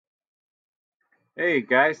Hey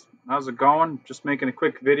guys, how's it going? Just making a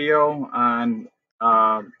quick video on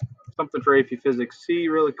uh, something for AP Physics C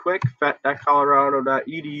really quick,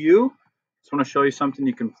 phet.colorado.edu. Just want to show you something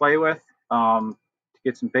you can play with to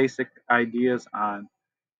get some basic ideas on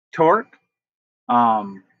torque.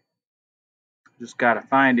 Um, just got to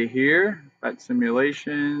find it here, PHET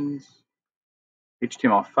simulations,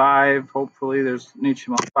 HTML5, hopefully there's an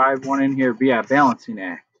HTML5 one in here, but yeah, balancing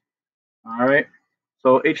act. All right.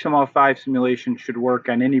 So HTML5 simulation should work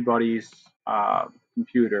on anybody's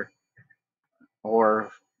computer or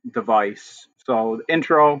device. So the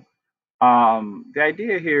intro, the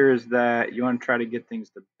idea here is that you want to try to get things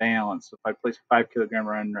to balance. So if I place a 5 kilogram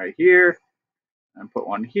run right here and put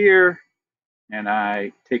one here, and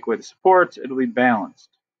I take away the supports, it'll be balanced.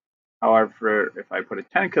 However, if I put a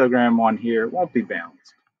 10 kilogram one here, it won't be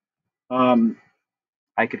balanced.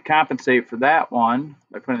 I could compensate for that one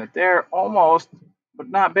by putting it there almost, but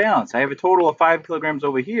not balanced. I have a total of 5 kilograms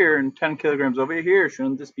over here and 10 kilograms over here.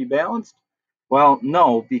 Shouldn't this be balanced? Well,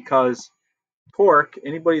 no, because torque,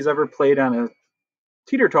 anybody's ever played on a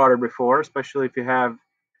teeter-totter before, especially if you have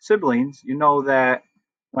siblings, you know that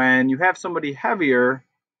when you have somebody heavier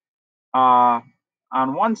on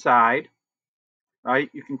one side, right,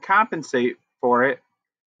 you can compensate for it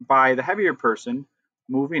by the heavier person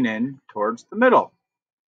moving in towards the middle,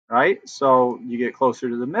 right? So you get closer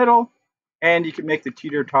to the middle and you can make the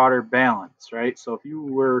teeter-totter balance, right? So if you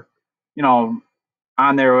were, you know,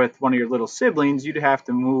 on there with one of your little siblings, you'd have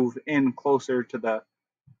to move in closer to the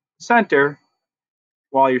center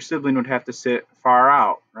while your sibling would have to sit far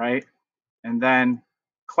out, right? And then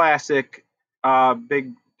classic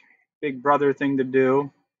big brother thing to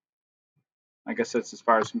do. I guess that's as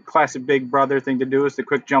far as classic big brother thing to do is to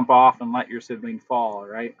quick jump off and let your sibling fall,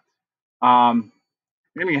 right? Um,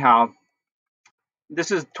 anyhow,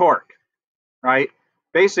 this is torque, right?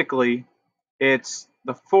 Basically, it's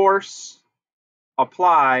the force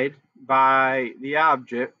applied by the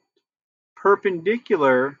object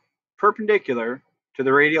perpendicular to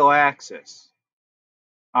the radial axis,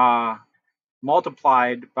 uh,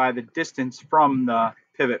 multiplied by the distance from the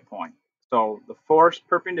pivot point. So the force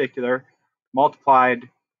perpendicular multiplied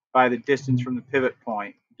by the distance from the pivot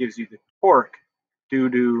point gives you the torque due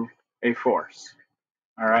to a force.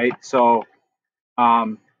 All right, so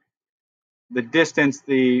the distance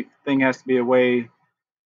the thing has to be away,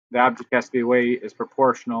 the object has to be away is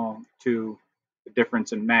proportional to the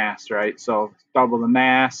difference in mass, right? So double the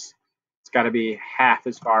mass, it's got to be half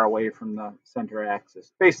as far away from the center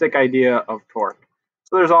axis. Basic idea of torque.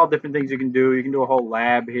 So there's all different things you can do. You can do a whole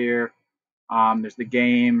lab here. There's the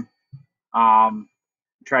game.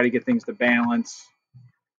 Try to get things to balance.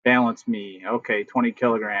 Balance me. Okay, 20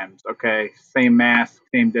 kilograms. Okay, same mass,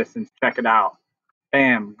 same distance. Check it out.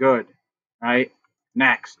 Bam, good. Right?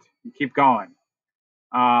 Next. You keep going.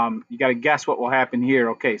 You got to guess what will happen here.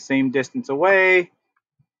 Okay, same distance away.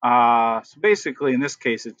 So basically, in this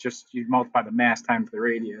case, it's just you multiply the mass times the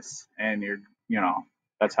radius, and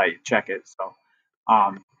that's how you check it. So,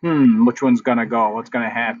 which one's gonna go? What's gonna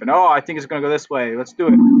happen? Oh, I think it's gonna go this way. Let's do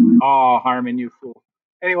it. Oh, Harmon, you fool.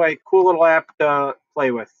 Anyway, cool little app to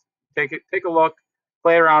play with. Take a look,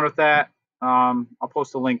 play around with that. I'll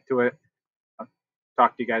post a link to it. I'll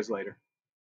talk to you guys later.